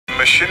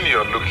machine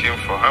you're looking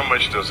for, how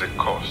much does it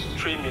cost?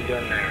 3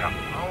 million naira.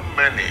 How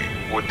many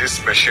would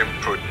this machine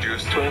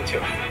produce? 20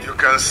 of it. You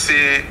can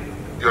see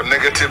you're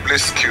negatively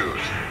skewed.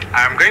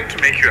 I'm going to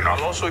make you an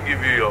offer. I'll also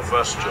give you your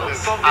first job.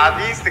 Are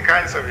these the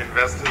kinds of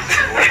investors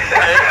you want?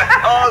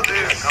 All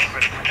these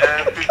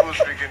people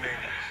speaking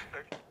English.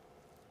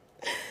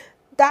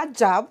 That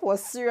jab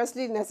was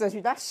seriously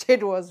necessary. That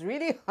shade was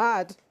really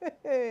hard.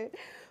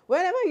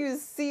 Whenever you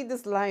see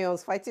these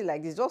lions fighting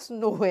like this, just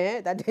know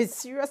that there's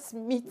serious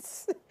meat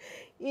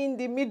in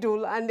the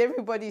middle and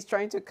everybody's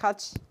trying to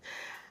catch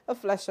a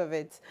flash of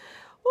it.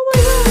 Oh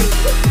my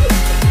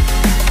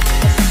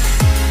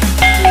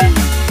God.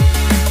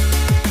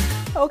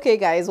 Okay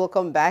guys,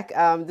 welcome back.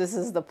 This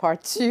is the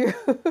part 2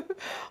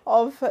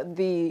 of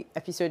the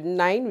episode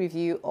 9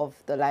 review of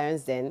the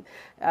Lion's Den.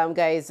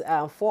 Guys,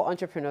 4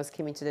 entrepreneurs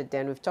came into the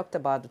den. We've talked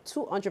about the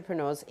 2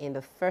 entrepreneurs in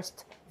the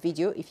first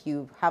video. If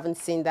you haven't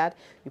seen that,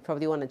 you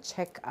probably want to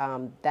check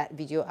that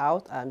video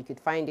out. You could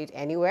find it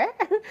anywhere.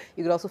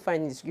 You could also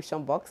find it in the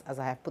description box as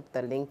I have put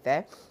the link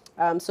there.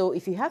 So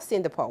if you have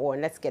seen the part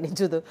 1, let's get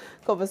into the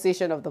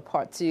conversation of the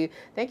part 2.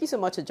 Thank you so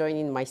much for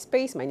joining my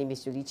space. My name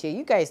is Juliche.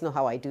 You guys know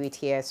how I do it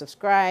here.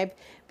 Subscribe,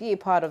 be a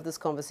part of this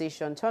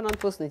conversation, turn on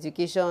post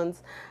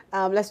notifications.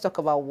 Let's talk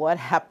about what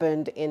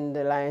happened in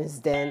the Lion's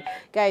Den.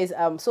 Guys,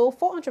 so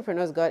 4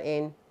 entrepreneurs got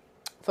in.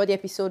 For the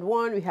episode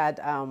 1, we had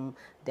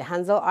the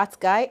HANZEL art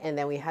guy, and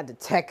then we had the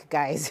tech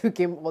guys who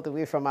came all the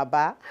way from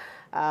Aba.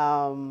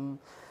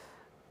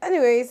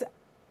 Anyways,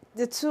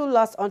 the 2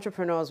 last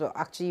entrepreneurs were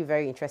actually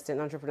very interesting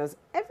entrepreneurs.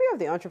 Every of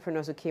the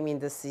entrepreneurs who came in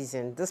this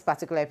season, this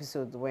particular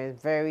episode, were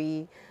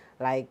very,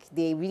 like,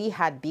 they really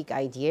had big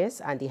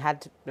ideas, and they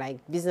had like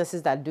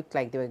businesses that looked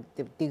like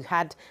they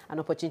had an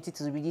opportunity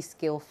to really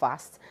scale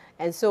fast.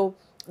 And so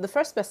the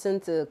first person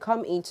to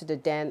come into the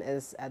den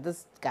is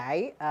this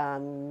guy,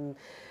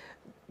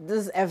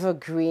 this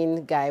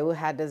evergreen guy who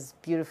had this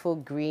beautiful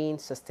green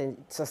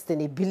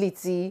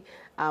sustainability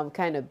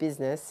kind of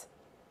business.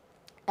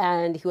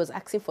 And he was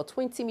asking for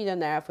 20 million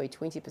naira for a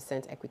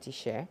 20% equity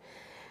share.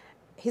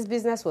 His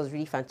business was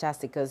really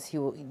fantastic because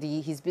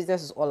his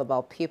business is all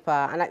about paper,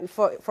 and like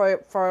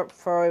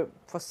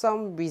for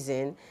some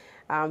reason,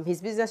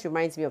 his business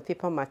reminds me of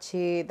paper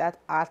mache, that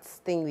art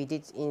thing we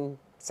did in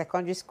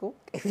secondary school,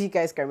 if you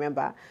guys can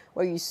remember,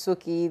 where you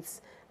soak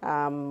it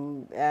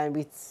and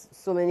with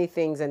so many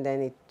things and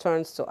then it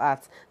turns to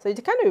art. So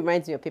it kind of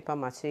reminds me of paper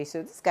mache.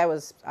 So this guy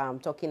was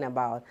talking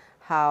about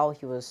how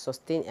he was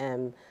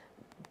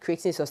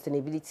creating a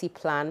sustainability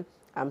plan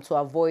to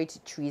avoid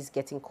trees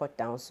getting cut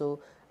down. So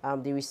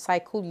they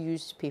recycle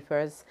used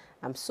papers,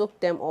 soak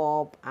them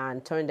up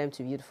and turn them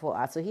to beautiful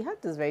art. So he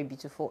had this very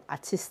beautiful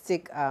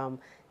artistic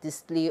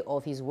display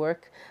of his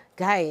work.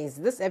 Guys,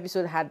 this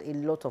episode had a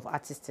lot of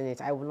artists in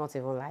it, I will not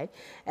even lie.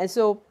 And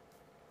so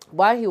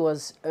while he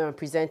was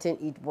presenting,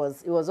 it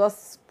was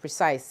just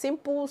precise,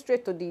 simple,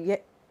 straight to the,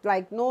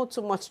 like, no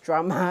too much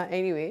drama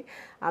anyway.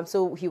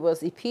 So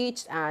he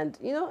pitched, and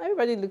you know,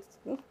 everybody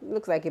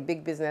looks like a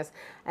big business.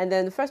 And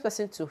then the first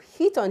person to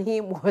hit on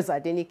him was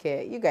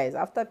Adenike. You guys,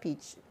 after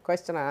pitch,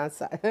 question and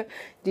answer,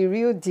 the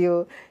real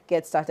deal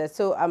gets started.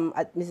 So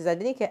Mrs.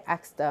 Adenike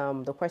asked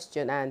the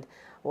question and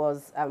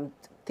was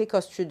take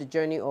us through the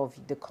journey of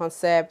the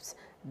concept,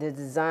 the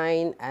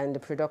design and the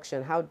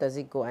production. How does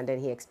it go? And then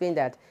he explained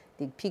that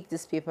they pick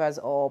these papers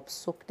up,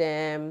 soak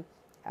them,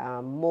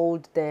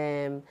 mold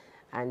them,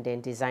 and then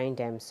design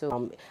them.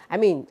 So I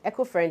mean,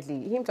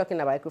 eco-friendly, him talking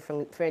about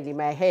eco-friendly,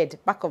 my head,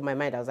 back of my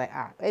mind, I was like,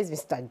 where's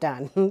Mr.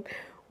 Dan?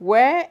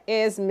 Where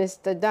is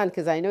Mr. Dan?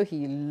 Because I know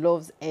he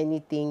loves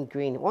anything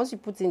green. Once you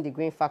put in the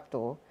green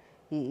factor,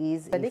 he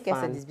is. I think I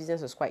said this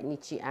business was quite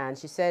niche, and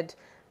she said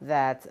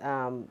that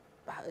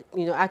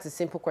you know, asked a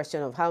simple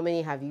question of how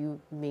many have you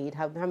made,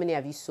 how many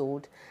have you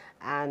sold,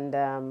 and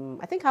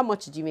I think how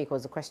much did you make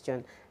was the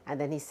question. And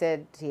then he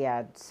said he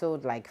had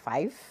sold like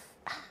 5.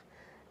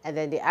 And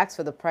then they asked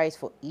for the price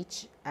for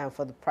each, and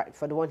for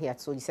the one he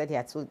had sold, he said he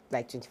had sold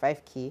like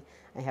 25K,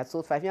 and he had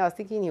sold 5. I was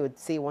thinking he would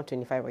say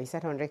 125, but he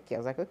said 100K. I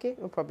was like, okay,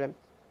 no problem.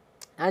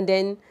 And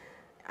then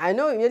I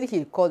know immediately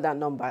he called that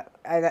number.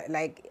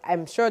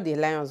 I'm sure the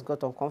Lions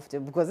got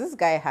uncomfortable because this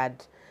guy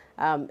had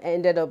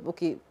ended up,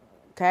 okay,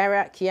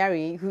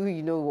 Kiari, who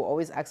you know will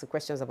always ask the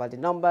questions about the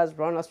numbers,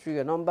 run us through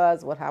your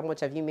numbers, how much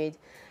have you made,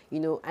 you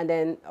know. And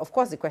then of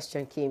course the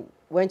question came,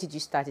 when did you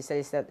start? He said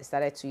he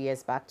started 2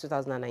 years back,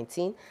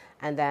 2019.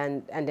 And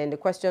then the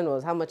question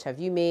was, how much have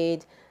you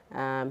made?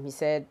 He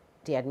said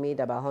he had made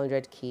about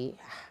 100K.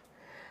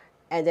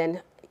 And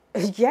then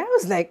yeah, I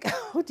was like,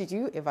 how did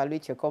you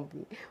evaluate your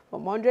company?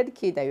 From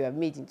 100K that you have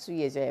made in 2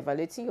 years, you're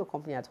evaluating your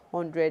company at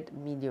 100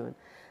 million.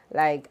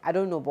 Like, I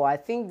don't know, but I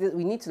think that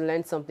we need to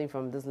learn something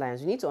from these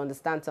Lions. We need to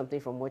understand something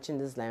from watching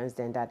these Lions,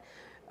 then, that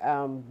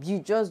you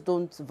just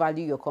don't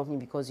value your company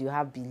because you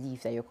have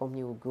belief that your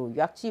company will grow. You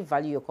actually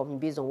value your company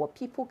based on what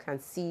people can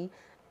see,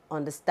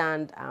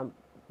 understand.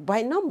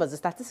 By numbers, the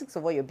statistics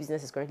of what your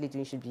business is currently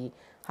doing should be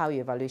how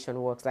your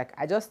evaluation works. Like,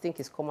 I just think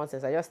it's common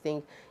sense. I just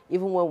think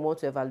even when we want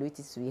to evaluate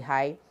it to be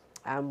high,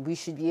 we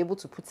should be able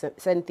to put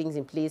certain things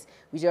in place.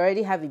 We should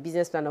already have a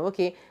business plan of,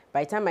 okay,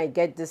 by the time I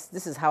get this,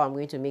 this is how I'm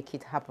going to make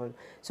it happen.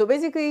 So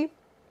basically,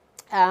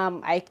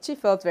 I actually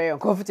felt very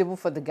uncomfortable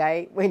for the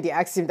guy when they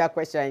asked him that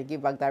question and he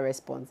gave back that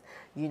response,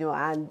 you know,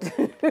 and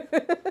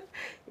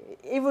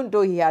even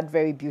though he had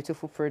very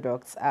beautiful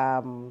products,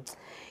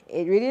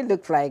 it really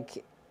looked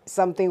like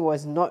something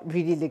was not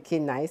really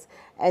looking nice.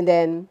 And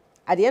then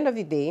at the end of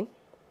the day,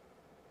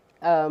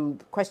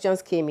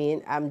 questions came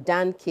in,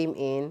 Dan came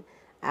in,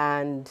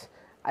 and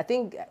I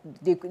think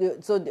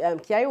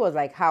Kiari was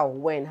like, how,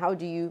 when, how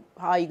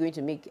are you going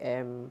to make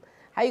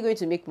how are you going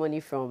to make money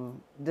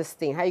from this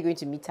thing? How are you going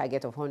to meet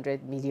target of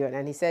 100 million?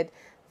 And he said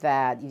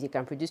that if you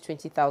can produce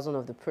 20,000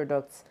 of the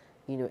products,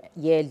 you know,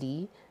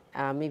 yearly,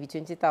 maybe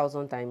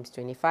 20,000 times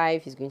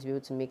 25, he's going to be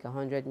able to make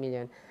 100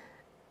 million.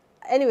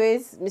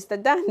 Anyways,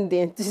 Mr. Dan, the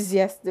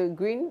enthusiast, the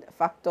Green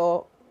Factor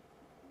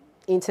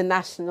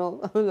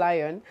International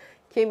Lion,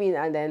 came in,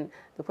 and then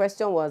the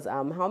question was,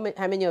 how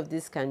many of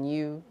this can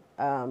you?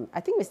 I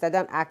think Mr.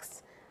 Dan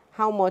asked,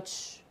 how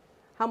much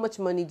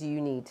money do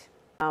you need?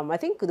 I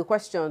think the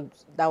question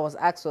that was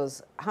asked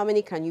was, how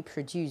many can you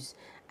produce?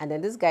 And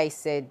then this guy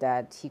said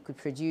that he could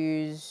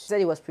produce, said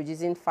he was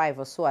producing 5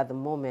 or so at the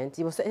moment.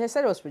 He said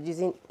he was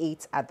producing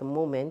 8 at the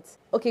moment.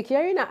 Okay,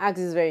 Kiari now asked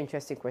this very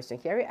interesting question.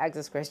 Kiari asked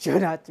this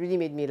question that really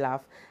made me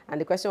laugh. And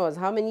the question was,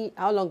 how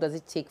long does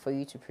it take for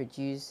you to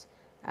produce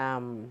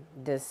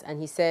this?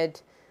 And he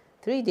said,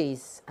 3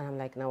 days. And I'm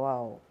like, now,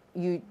 wow,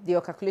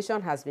 your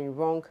calculation has been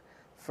wrong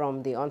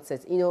from the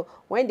onset. You know,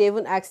 when they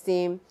even asked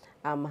him,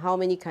 how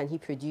many can he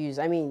produce?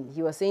 I mean,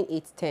 he was saying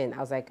 8, 10. I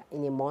was like,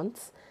 in a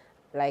month?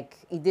 Like,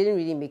 it didn't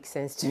really make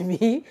sense to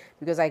me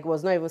because I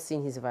was not even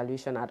seeing his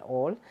evaluation at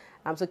all.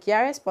 So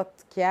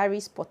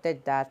Kiari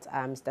spotted that.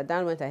 Mr.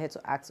 Dan went ahead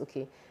to ask,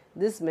 okay,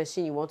 this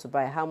machine you want to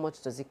buy, how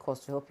much does it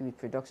cost to help you with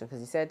production? Because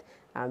he said,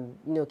 you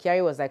know,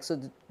 Kiari was like, so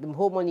the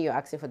whole money you're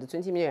asking for, the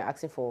 20 million you're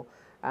asking for,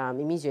 it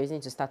means you're using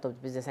it to start up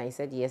the business. And he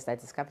said, yes,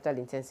 that is capital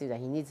intensive, that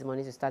he needs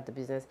money to start the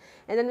business.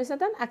 And then Mr.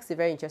 Dan asked a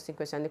very interesting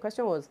question. And the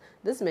question was,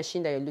 this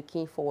machine that you're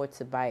looking forward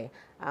to buy,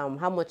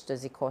 how much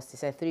does it cost? He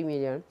said 3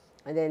 million.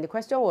 And then the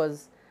question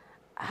was,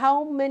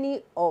 how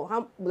many, or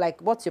how,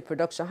 like, what's your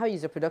production? How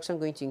is your production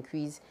going to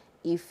increase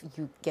if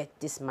you get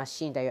this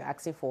machine that you're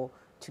asking for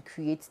to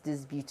create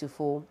this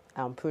beautiful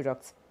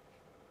product?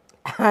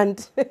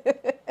 And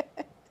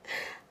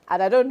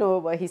and I don't know,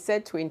 but he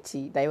said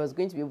 20, that he was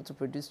going to be able to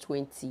produce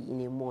 20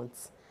 in a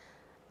month.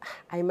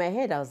 In my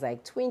head, I was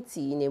like,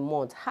 20 in a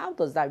month, how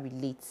does that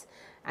relate?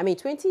 I mean,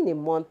 20 in a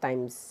month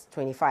times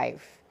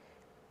 25.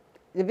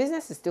 The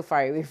business is still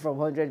far away from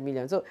 100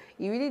 million. So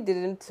he really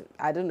didn't,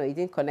 I don't know, he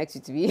didn't connect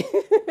it to me.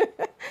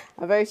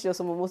 I'm very sure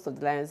most of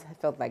the lions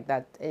felt like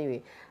that.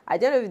 Anyway,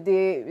 at the end of the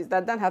day,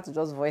 Mr. Dan had to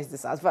just voice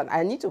this as well.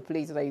 I need to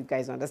play it so that you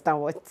guys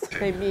understand what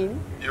I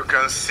mean. You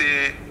can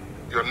see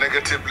you're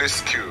negatively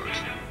skewed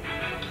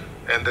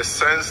in the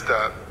sense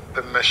that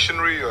the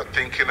machinery you're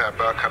thinking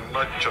about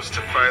cannot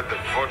justify the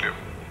volume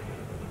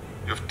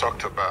you've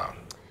talked about.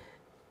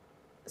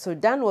 So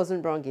Dan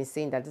wasn't wrong in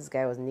saying that this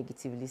guy was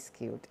negatively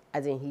skilled.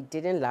 As in, he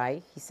didn't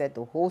lie. He said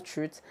the whole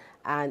truth.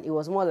 And it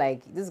was more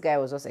like this guy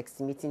was just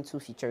estimating too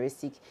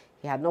futuristic.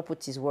 He had not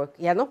put his work,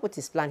 he had not put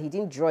his plan. He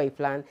didn't draw a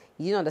plan.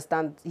 He didn't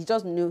understand. He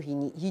just knew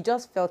he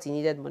just felt he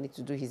needed money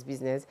to do his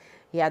business.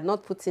 He had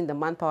not put in the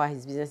manpower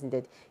his business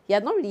needed. He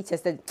had not really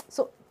tested.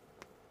 So,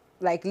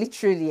 like,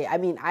 literally, I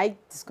mean, I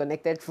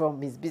disconnected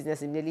from his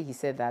business immediately he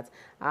said that.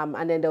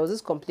 And then there was this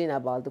complaint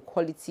about the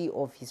quality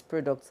of his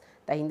products,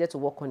 that he needed to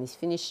work on his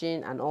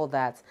finishing and all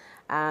that.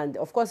 And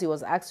of course, he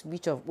was asked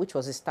which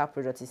was his star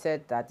product. He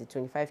said that the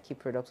 25K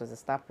product was a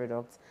star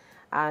product.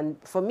 And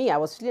for me, I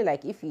was feeling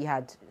like if he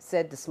had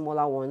said the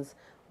smaller ones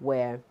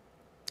were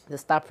the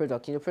star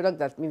product, you know, product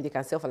that maybe they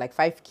can sell for like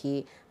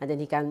 5K, and then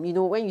he can, you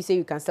know, when you say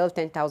you can sell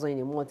 10,000 in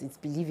a month, it's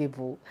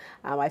believable.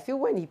 I feel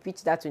when he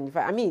pitched that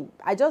 25, I mean,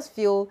 I just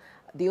feel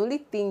the only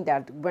thing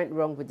that went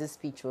wrong with this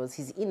speech was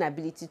his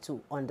inability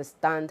to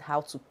understand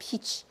how to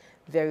pitch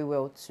very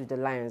well to the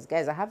lions.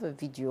 Guys, I have a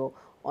video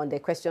on the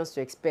questions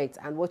to expect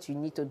and what you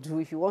need to do.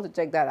 If you want to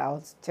check that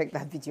out, check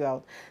that video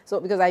out. So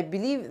because I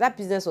believe that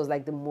business was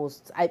like the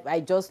most, I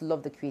just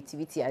love the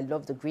creativity, I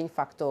love the green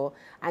factor,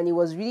 and it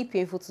was really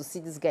painful to see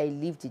this guy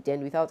leave the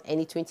den without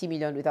any 20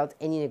 million, without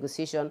any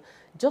negotiation,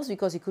 just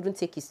because he couldn't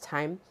take his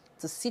time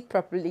to sit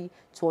properly,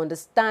 to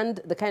understand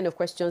the kind of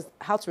questions,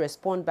 how to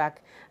respond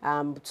back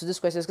to these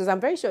questions. Because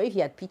I'm very sure if he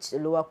had pitched a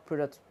lower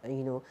product,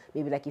 you know,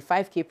 maybe like a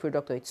 5K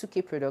product or a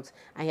 2K product,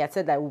 and he had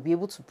said that we'll be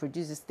able to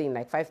produce this thing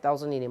like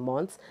 5,000 in a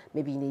month,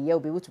 maybe in a year we'll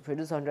be able to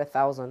produce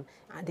 100,000,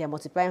 and they're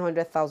multiplying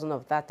 100,000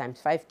 of that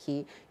times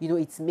 5K, you know,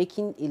 it's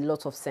making a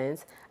lot of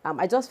sense.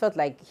 I just felt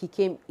like he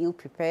came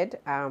ill-prepared.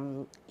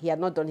 He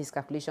had not done his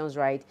calculations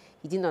right.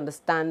 He didn't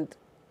understand.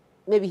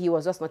 Maybe he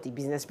was just not a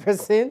business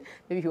person.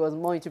 Maybe he was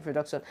more into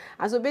production.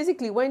 And so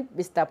basically when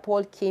Mr.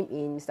 Paul came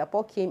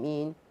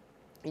in,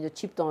 you know,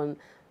 chipped on,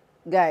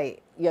 guy,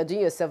 you're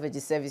doing yourself a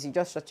disservice. You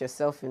just shot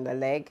yourself in the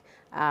leg.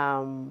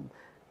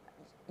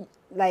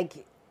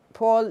 Like,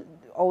 Paul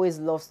always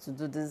loves to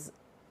do this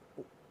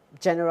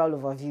general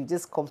overview,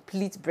 this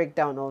complete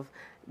breakdown of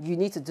you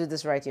need to do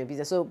this right in your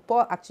business. So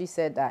Paul actually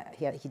said that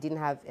he didn't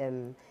have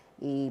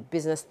a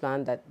business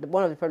plan. That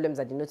one of the problems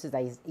that he noticed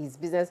that his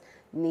business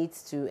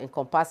needs to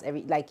encompass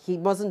like he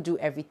mustn't do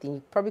everything.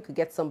 He probably could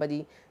get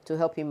somebody to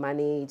help him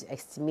manage,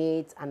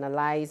 estimate,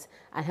 analyze,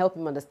 and help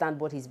him understand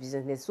what his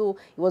business is. So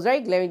it was very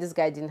glaring this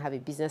guy didn't have a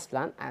business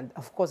plan, and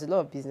of course a lot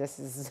of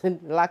businesses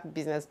lack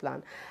business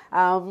plan.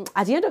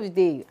 At the end of the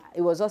day,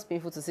 it was just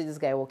painful to see this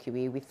guy walk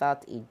away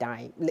without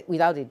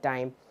a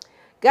dime.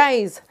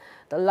 Guys,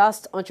 the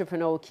last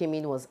entrepreneur who came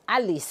in was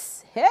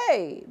Alice.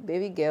 Hey,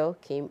 baby girl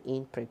came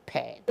in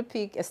prepared.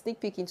 A sneak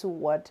peek into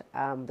what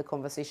the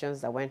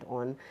conversations that went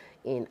on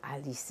in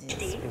Alice's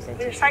presentation.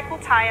 We recycle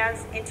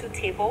tires into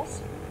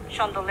tables,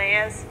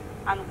 chandeliers,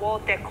 and wall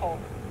decor.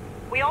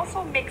 We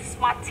also make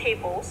smart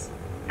tables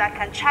that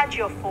can charge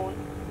your phone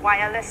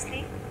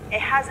wirelessly. It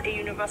has a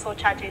universal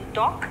charging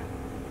dock.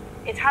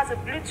 It has a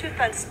Bluetooth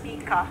and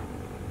speaker.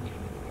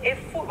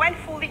 When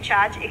fully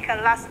charged, it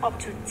can last up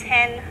to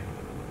 10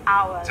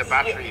 hours. It's a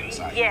battery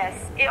inside.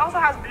 Yes. It also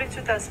has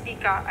Bluetooth and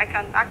speaker. I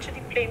can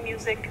actually play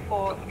music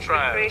for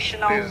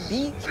recreational.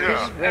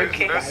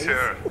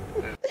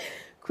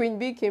 Queen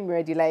B came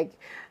ready. Like,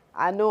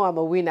 I know I'm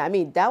a winner. I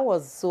mean, that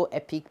was so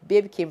epic.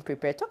 Babe came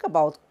prepared. Talk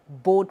about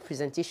bold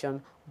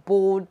presentation,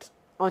 bold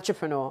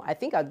entrepreneur. I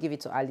think I'll give it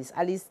to Alice.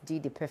 Alice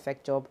did the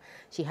perfect job.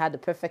 She had the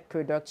perfect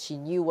product. She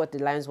knew what the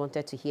lions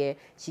wanted to hear.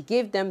 She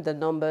gave them the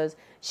numbers.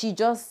 She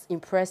just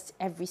impressed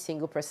every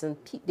single person.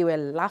 They were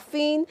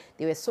laughing.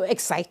 They were so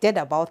excited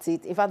about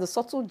it. In fact, the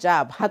subtle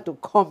jab had to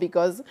come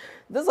because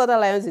those other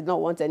lions did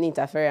not want any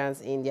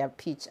interference in their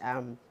pitch,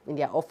 in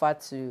their offer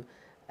to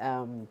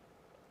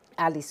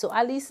Alice. So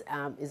Alice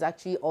is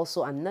actually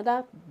also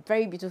another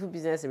very beautiful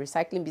business, a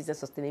recycling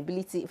business,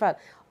 sustainability. In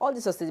fact, all the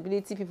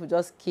sustainability people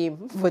just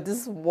came for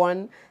this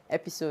one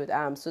episode.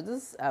 So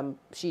this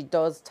she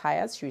does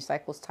tires, she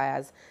recycles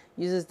tires,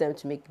 uses them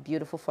to make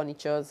beautiful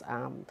furnitures,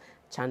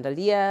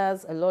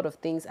 chandeliers, a lot of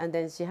things. And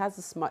then she has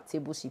a smart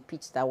table she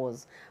pitched that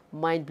was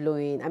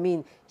mind-blowing. I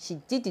mean,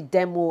 she did the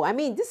demo. I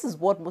mean, this is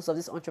what most of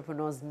these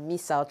entrepreneurs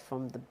miss out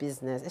from the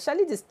business,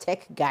 especially these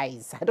tech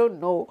guys. I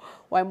don't know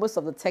why most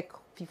of the tech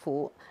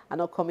people are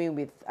not coming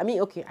with, I mean,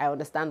 okay, I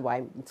understand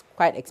why it's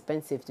quite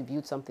expensive to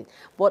build something,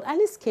 but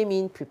Alice came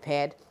in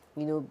prepared.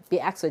 You know, they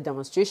asked for a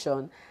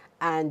demonstration,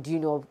 and you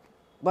know,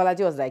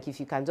 Balaji was like, if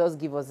you can just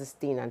give us this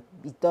thing and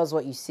it does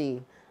what you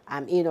say,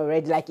 I'm in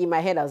already. Like in my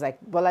head, I was like,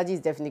 Balaji is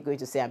definitely going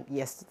to say I'm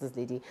yes to this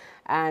lady.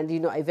 And you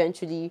know,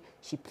 eventually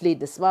she played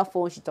the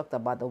smartphone. She talked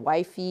about the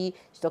Wi-Fi.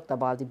 She talked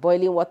about the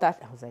boiling water.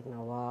 I was like,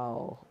 no,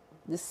 wow.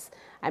 This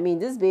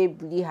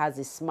babe really has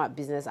a smart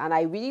business, and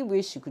I really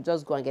wish she could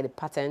just go and get a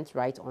patent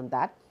right on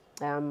that.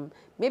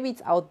 Maybe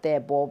it's out there,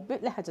 but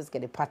let her just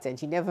get a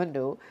patent. You never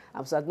know.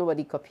 So that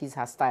nobody copies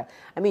her style.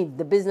 I mean,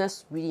 the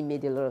business really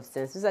made a lot of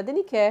sense. Because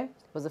Adenike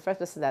was the first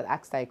person that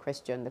asked her a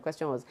question. The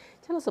question was,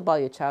 tell us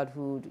about your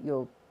childhood.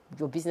 Your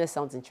business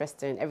sounds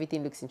interesting.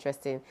 Everything looks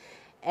interesting.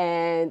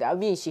 And I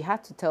mean, she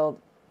had to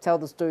tell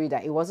the story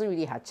that it wasn't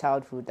really her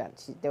childhood,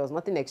 that there was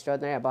nothing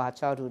extraordinary about her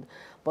childhood,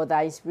 but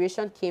that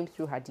inspiration came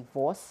through her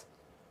divorce.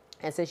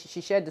 And so she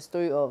shared the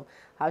story of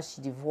how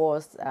she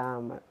divorced.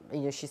 You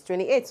know, she's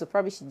 28, so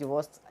probably she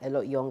divorced a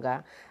lot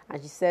younger.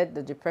 And she said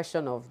the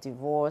depression of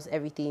divorce,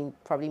 everything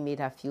probably made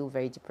her feel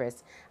very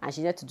depressed. And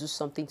she needed to do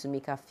something to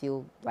make her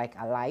feel like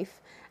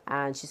alive.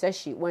 And she said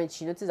when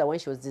she noticed that when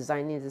she was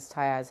designing these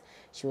tires,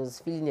 she was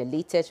feeling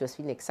elated, she was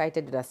feeling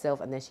excited with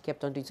herself, and then she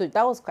kept on doing. So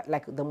that was quite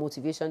like the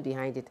motivation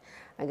behind it.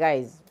 And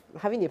guys,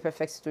 having a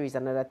perfect story is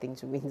another thing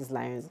to win these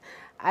lions.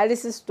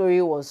 Alice's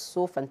story was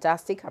so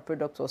fantastic. Her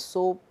product was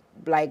so,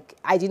 like,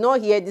 I did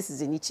not hear this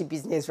is a niche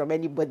business from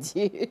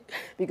anybody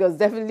because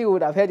definitely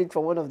would have heard it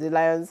from one of the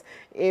lions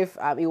if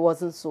it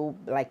wasn't so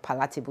like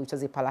palatable. It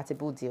was a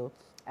palatable deal.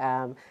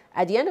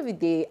 At the end of the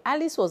day,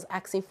 Alice was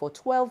asking for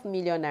 12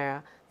 million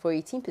naira for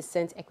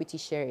 18% equity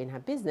share in her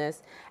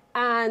business.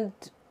 And,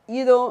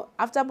 you know,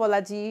 after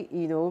Bolaji,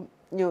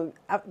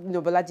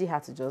 Bolaji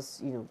had to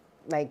just,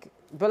 like,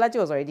 Bolaji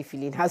was already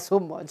feeling her so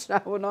much.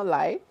 I will not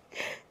lie.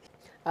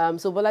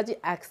 So Bolaji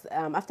asked,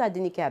 after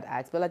Adenike had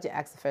asked, Bolaji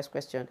asked the first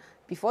question,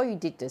 before you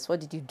did this, what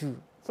did you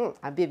do?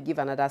 And babe gave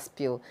another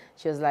spiel.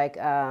 She was like,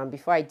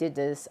 before I did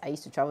this, I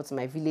used to travel to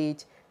my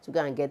village to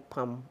go and get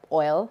palm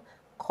oil,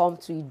 come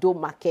to Ido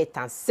market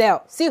and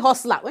sell. See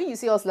hustler. When you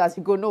see hustlers,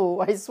 you go,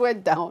 no, I swear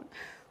down.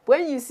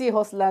 When you see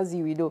hustlers,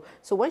 you will know.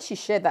 So when she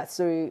shared that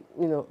story,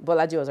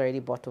 Bolaji was already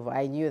bought over.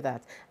 I knew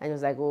that. And he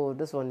was like, oh,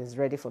 this one is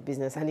ready for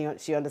business. And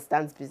she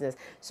understands business.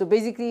 So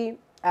basically,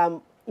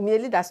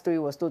 immediately that story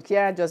was told.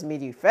 Kiara just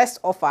made you first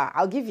offer.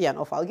 I'll give you an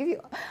offer.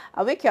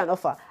 I'll make you an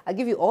offer. I'll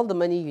give you all the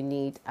money you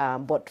need,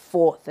 but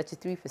for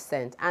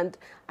 33%. And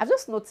I've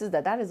just noticed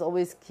that is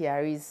always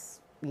Kiara's,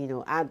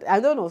 and I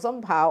don't know,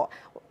 somehow,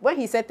 when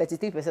he said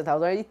 33%, I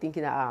was already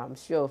thinking, I'm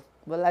sure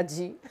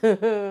Bolaji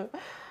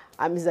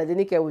and Mr.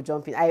 Adenike will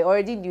jump in. I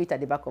already knew it at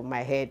the back of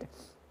my head.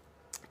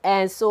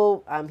 And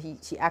so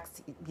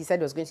he said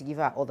he was going to give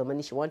her all the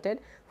money she wanted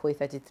for a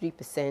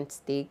 33%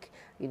 stake.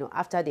 You know,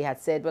 after they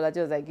had said, well, I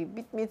was like, you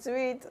beat me to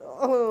it.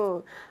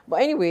 Oh.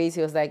 But anyways,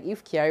 he was like,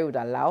 if Kiari would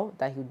allow,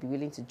 that he would be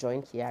willing to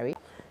join Kiari.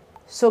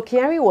 So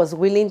Kiari was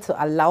willing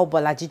to allow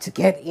Bolaji to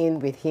get in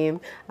with him.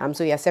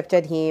 So he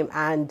accepted him.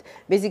 And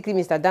basically,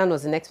 Mr. Dan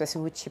was the next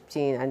person who chipped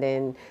in. And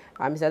then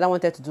Mr. Dan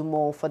wanted to do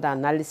more further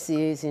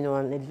analysis, you know,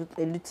 and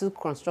a little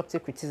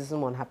constructive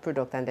criticism on her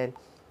product. And then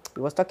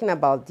he was talking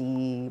about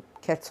the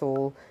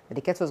kettle, that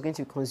the kettle was going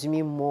to be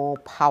consuming more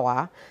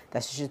power,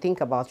 that she should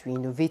think about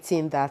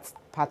renovating that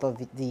part of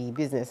the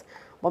business.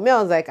 But me,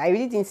 I was like, I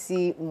really didn't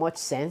see much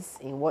sense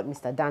in what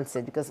Mr. Dan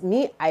said, because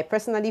I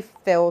personally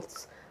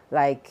felt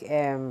like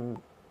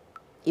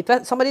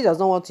if somebody does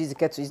not want to use the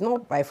kettle, it's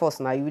not by force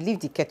now. You leave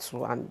the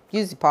kettle and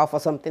use the power for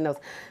something else.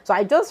 So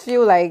I just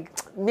feel like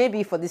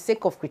maybe for the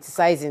sake of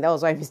criticizing, that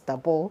was why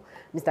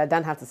Mr.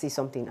 Dan had to say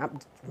something,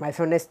 my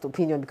honest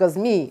opinion, because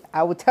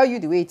I would tell you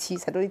the way it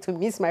is. I don't need to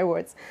miss my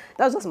words.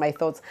 That was just my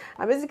thoughts.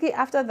 And basically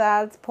after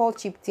that, Paul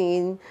chipped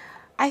in.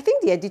 I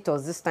think the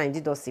editors this time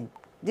did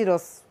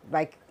us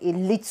like a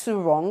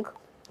little wrong,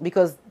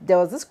 because there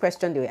was this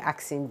question they were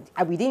asking.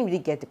 We didn't really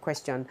get the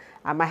question.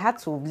 I had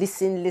to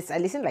listen. I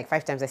listened like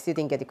 5 times. I still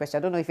didn't get the question.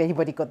 I don't know if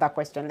anybody got that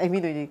question. Let me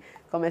know in the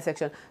comment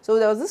section. So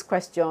there was this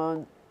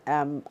question.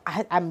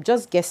 I'm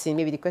just guessing.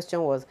 Maybe the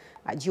question was,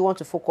 do you want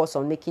to focus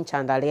on making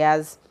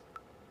chandeliers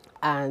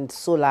and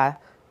solar,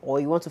 or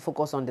you want to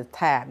focus on the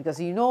tire? Because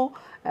you know,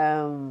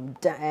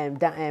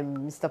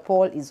 Mr.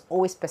 Paul is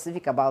always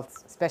specific about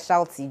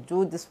specialty.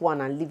 Do this one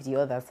and leave the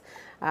others.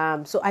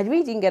 So I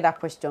really didn't get that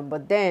question.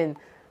 But then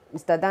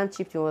Mr. Dan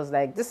chipped in, was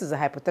like, this is a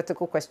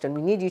hypothetical question.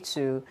 We need you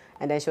to,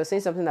 and then she was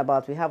saying something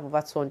about, we have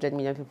over 200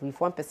 million people. If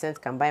 1%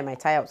 can buy my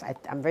tires,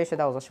 I'm very sure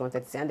that was what she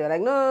wanted to say. And they were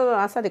like, no,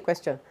 answer the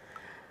question.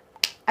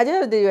 At the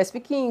end of the day, you were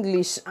speaking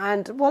English,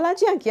 and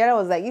Bolaji and Kiara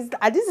was like,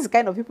 this is the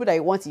kind of people that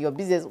you want in your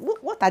business.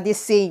 What are they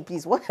saying,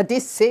 please? What are they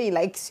saying?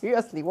 Like,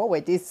 seriously, what were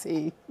they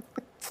saying?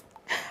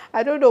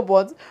 I don't know,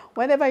 but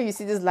whenever you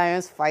see these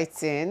lions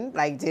fighting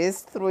like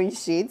this, throwing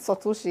shades,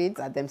 subtle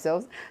shades at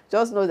themselves,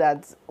 just know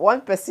that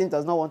one person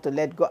does not want to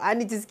let go.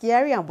 And it is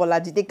Kiari and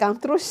Bolaji. They can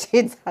throw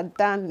shades at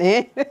Dan.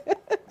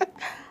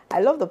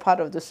 I love the part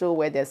of the show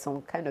where there's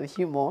some kind of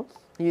humor.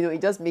 You know,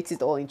 it just makes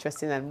it all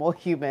interesting and more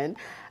human.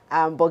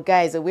 But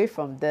guys, away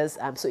from this,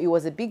 so it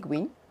was a big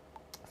win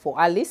for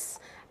Alice,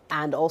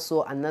 and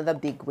also another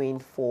big win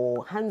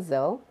for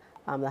HANZEL.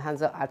 The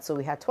HANZEL ad. So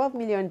we had 12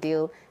 million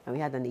deal and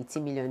we had an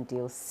 18 million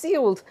deal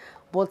sealed.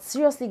 But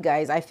seriously,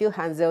 guys, I feel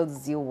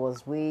HANZEL's deal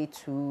was way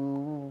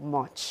too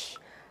much.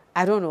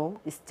 I don't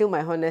know. It's still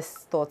my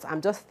honest thoughts. I'm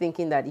just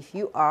thinking that if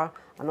you are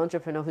an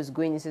entrepreneur who's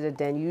going into the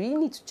den, you really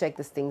need to check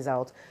these things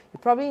out. You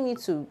probably need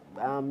to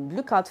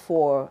look out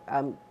for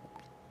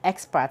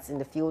experts in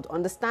the field,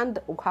 understand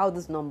how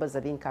these numbers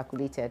are being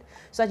calculated,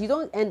 so that you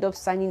don't end up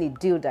signing a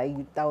deal that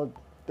would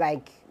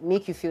like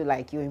make you feel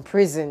like you're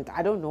imprisoned.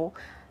 I don't know.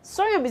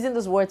 Sorry I'm using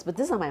those words, but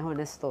these are my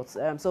honest thoughts.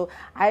 So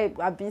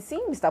I've been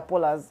seeing Mr.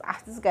 Paul as,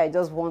 this guy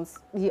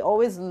he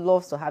always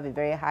loves to have a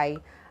very high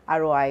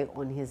ROI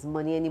on his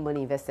money, any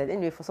money invested.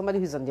 Anyway, for somebody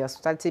who's on the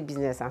hospitality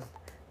business, and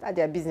that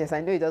their business,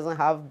 I know it doesn't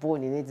have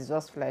bone in it, it's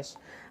just flesh.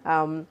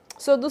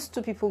 So those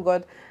two people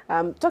got,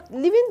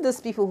 leaving those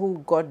people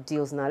who got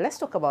deals now, let's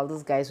talk about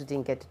those guys who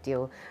didn't get the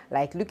deal.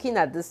 Like looking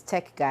at these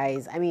tech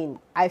guys, I mean,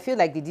 I feel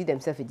like they did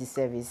themselves a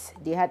disservice.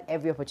 They had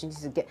every opportunity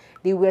to get,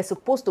 they were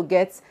supposed to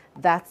get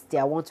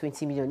their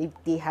 120 million if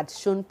they had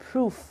shown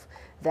proof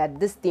that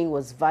this thing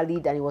was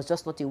valid and it was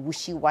just not a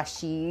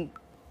wishy-washy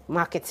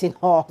marketing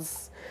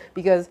horse.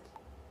 Because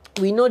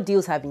we know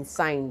deals have been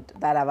signed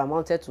that have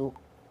amounted to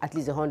at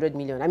least 100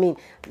 million. I mean,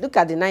 look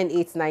at the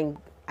 989.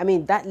 I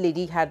mean, that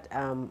lady had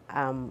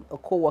a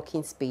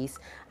co-working space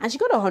and she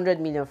got 100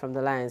 million from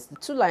the Lions. The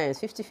two Lions,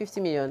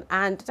 50 million.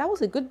 And that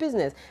was a good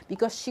business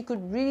because she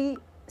could really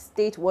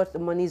state what the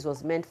monies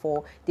was meant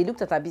for. They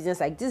looked at her business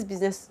like, this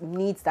business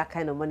needs that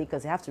kind of money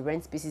because they have to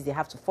rent spaces, they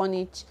have to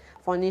furnish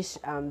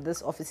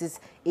these offices.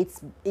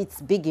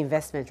 It's big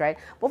investment, right?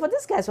 But for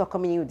these guys who are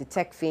coming in with the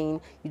tech thing,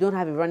 you don't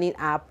have a running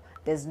app,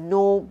 there's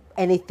no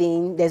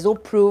anything, there's no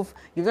proof,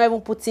 you've not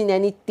even put in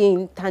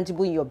anything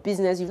tangible in your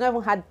business, you've not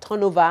even had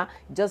turnover,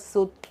 you just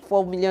sold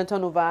 4 million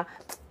turnover.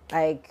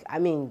 Like, I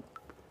mean,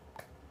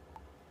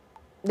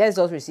 let's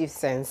just receive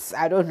sense.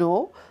 I don't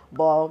know,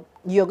 but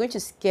you're going to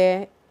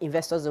scare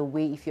investors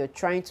away if you're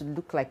trying to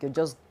look like you're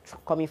just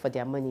coming for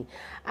their money.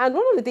 And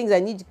one of the things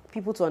I need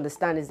people to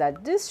understand is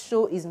that this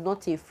show is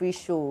not a free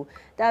show.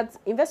 That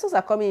investors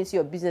are coming into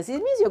your business,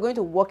 it means you're going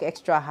to work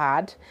extra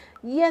hard.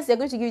 Yes, they're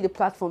going to give you the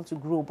platform to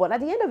grow, but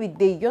at the end of the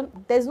day,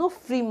 there's no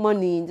free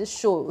money in this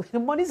show. The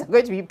monies are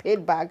going to be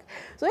paid back.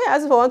 So you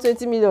ask for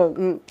 120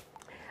 million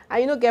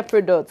and you don't get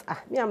products.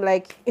 Me, I'm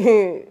like,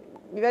 be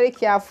very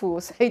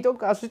careful so you don't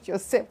go shoot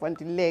yourself on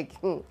the leg.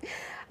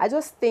 I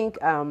just think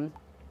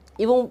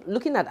even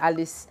looking at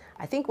Alice,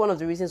 I think one of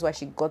the reasons why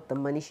she got the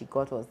money she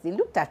got was they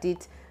looked at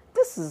it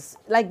this is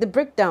like the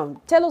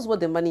breakdown. Tell us what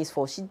the money is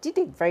for. She did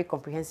a very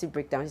comprehensive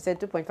breakdown. She said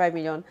 2.5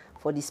 million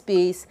for the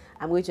space.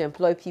 I'm going to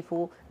employ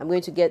people. I'm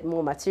going to get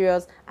more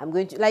materials. I'm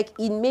going to, like,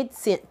 it made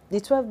sense.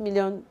 The 12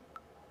 million,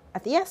 I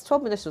think, yes,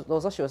 12 million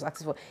was what she was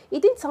asking for.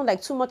 It didn't sound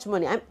like too much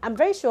money. I'm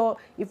very sure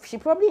if she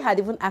probably had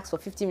even asked for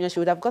 50 million, she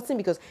would have gotten,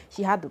 because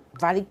she had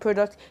valid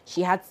product,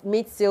 she had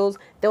made sales,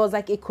 there was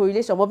like a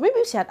correlation. But maybe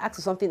if she had asked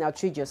for something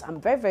outrageous,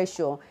 I'm very, very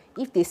sure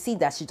if they see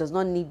that she does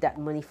not need that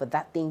money for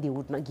that thing, they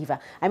would not give her.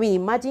 I mean,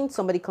 imagine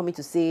somebody coming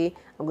to say,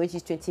 I'm going to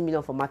use 20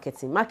 million for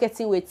marketing.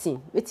 Marketing,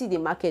 waiting the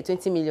market,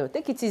 20 million.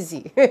 Take it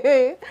easy.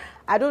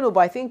 I don't know,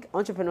 but I think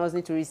entrepreneurs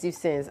need to receive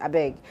sense, I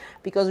beg.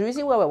 Because the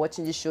reason why we're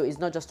watching this show is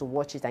not just to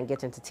watch it and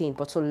get entertained,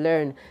 but to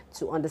learn,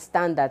 to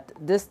understand that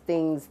this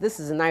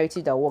is a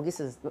narrative that will work, this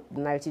is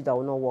the narrative that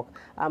will not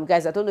work.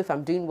 Guys, I don't know if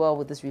I'm doing well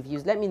with these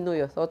reviews. Let me know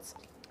your thoughts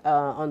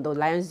on the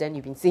Lion's Den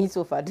you've been seeing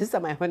so far. These are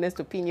my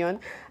honest opinion.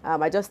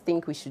 I just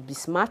think we should be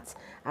smart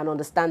and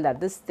understand that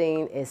this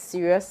thing is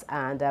serious,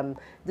 and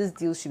this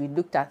deal should be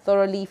looked at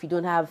thoroughly. If you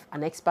don't have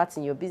an expert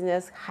in your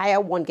business, hire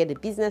one, get a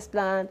business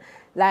plan.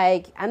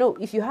 Like, I know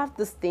if you have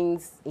these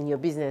things in your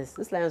business,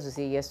 these lions will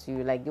say yes to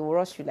you. Like, they will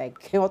rush you like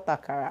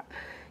otakara.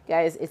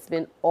 Guys, it's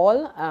been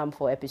all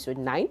for episode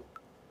 9.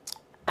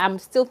 I'm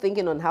still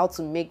thinking on how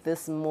to make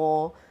this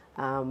more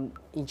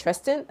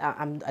interesting.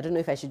 I don't know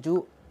if I should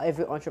do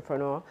every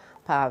entrepreneur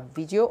per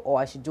video, or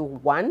I should do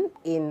one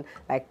in,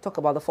 like, talk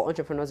about the 4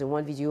 entrepreneurs in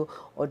one video,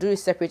 or do it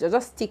separate, or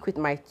just stick with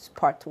my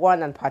part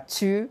 1 and part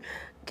 2.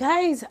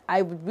 Guys,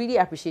 I would really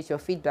appreciate your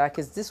feedback,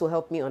 because this will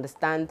help me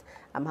understand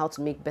how to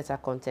make better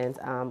content.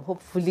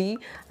 Hopefully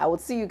I will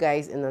see you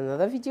guys in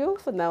another video.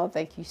 For now,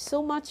 thank you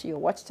so much for your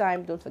watch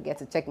time. Don't forget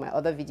to check my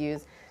other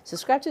videos,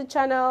 subscribe to the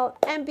channel,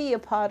 and be a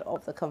part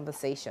of the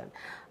conversation.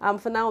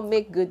 For now,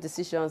 make good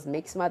decisions,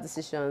 make smart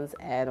decisions,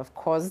 and of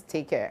course,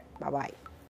 take care. Bye bye.